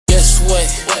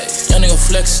nigga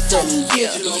flexed up.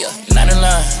 Yeah, not in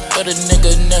line, but a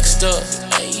nigga next up.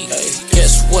 Hey,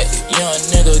 guess what, young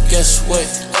nigga, guess what?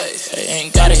 Hey,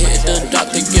 ain't gotta hit the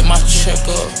doctor, get my check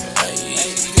up.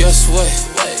 Guess what?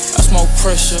 I smoke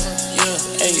pressure. Yeah,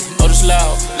 hey, know this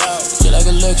loud, feel like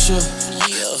a lecture.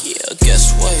 Yeah,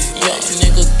 guess what? Young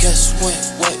nigga, guess what?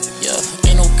 Yeah,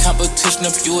 ain't no competition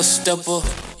if you a stepper.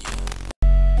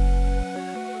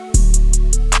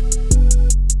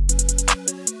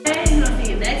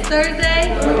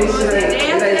 Thursday? It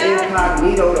ain't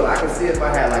incognito though. I can see if I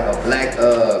had like a black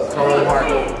chrome heart.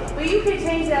 But you can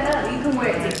change that up. You can wear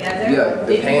it together. Yeah,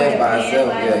 the pants by itself.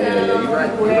 Yeah. You're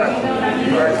right. You know what I mean?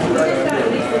 Just try to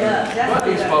mix it up. Fuck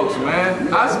these folks,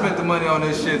 man. I spent the money on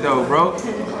this shit though, bro.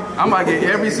 I might get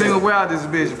every single wear out this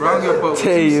bitch, bro. I don't give a fuck what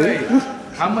you say.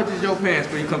 How much is your pants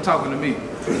when you come talking to me?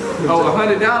 Oh,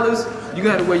 $100? You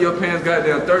gotta wear your pants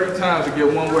goddamn 30 times to get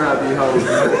one wear out these hoes,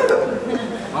 man.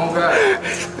 Oh God.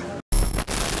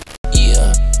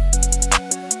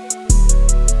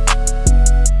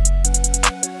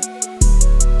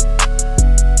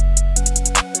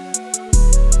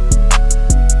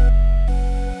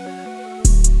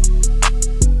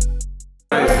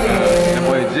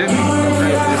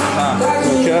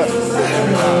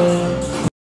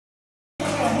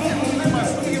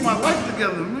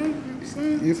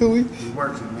 You feel me? It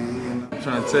works, man. I'm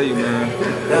trying to tell you, man.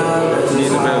 You need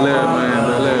a Bel Air, man.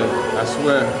 Bel Air. I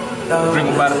swear. Drink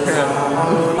them by the pair.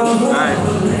 Alright.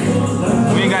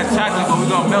 We ain't got chocolate, but we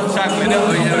gonna melt chocolate up.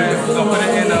 We're gonna put it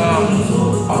in the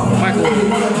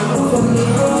microwave.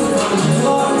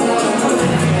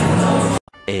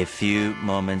 A few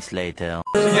moments later.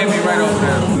 She gave me right over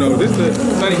there. No, this is the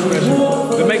Sonny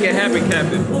special. The Make It Happen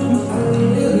Captain.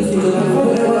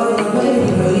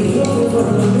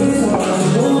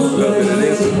 Look at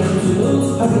this.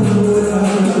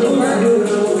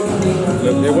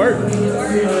 Look, it worked.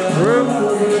 For real?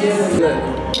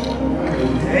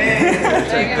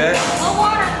 Take that. More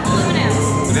water.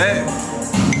 For that?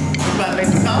 You about to make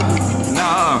some coffee?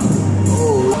 Nah.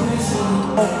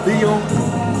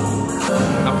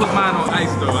 I put mine on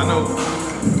ice though. I know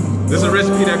this is a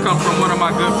recipe that comes from one of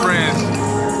my good friends.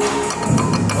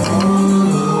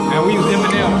 And we use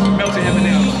M&M's, melted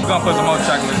M&M's. We're gonna put some more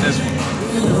chocolate in this one.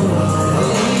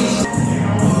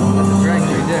 That's a drink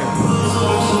right there.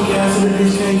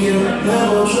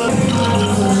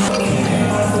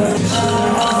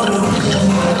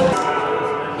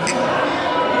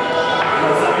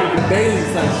 Bailey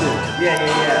type shit. Yeah.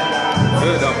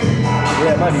 Good though.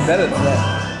 Yeah, it might be better than that.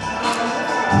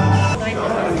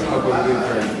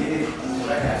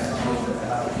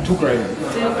 Too crazy.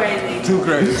 Too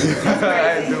crazy. I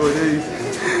ain't doing these.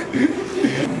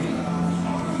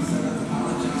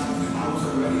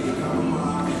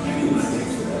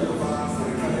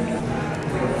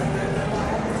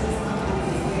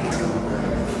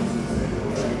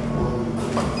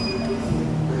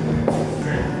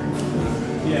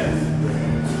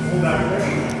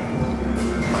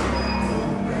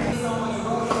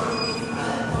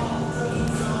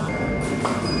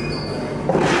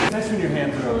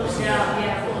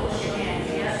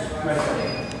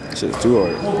 Shit's too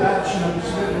hard.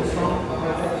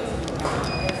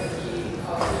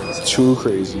 It's too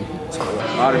crazy.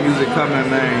 All the music coming,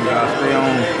 man. Y'all stay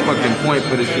on fucking point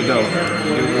for this shit though. You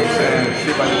know what I'm saying?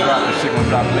 Shit about to drop, this shit gonna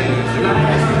drop later. This shit gonna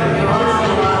drop.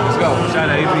 Let's go. Shout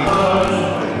out AP.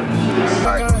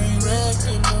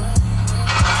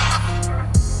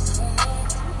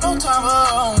 No time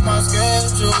on my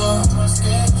schedule.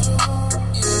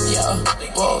 Yeah,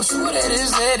 whoa, shoot at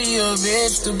his head, he a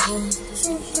vegetable.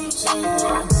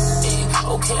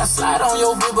 Okay, I slide on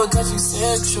your bitch because she's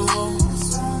sexual.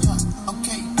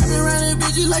 Okay, I been running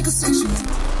bitches like a sexual.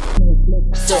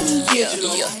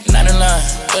 Yeah, not in line,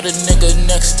 but a nigga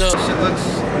next up. Shit looks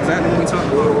exactly what we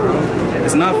talking about, bro.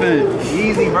 It's nothing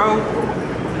easy, bro.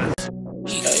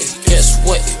 Hey, guess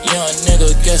what, young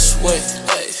nigga, guess what?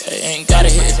 Hey, ain't gotta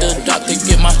hit the doctor,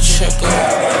 get my check up.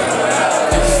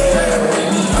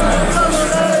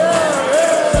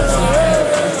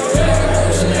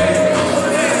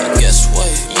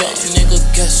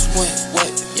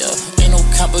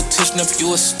 Competition if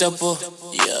you a stepper.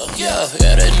 Yeah,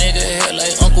 got a nigga head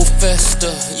like Uncle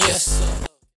Fester. Yes.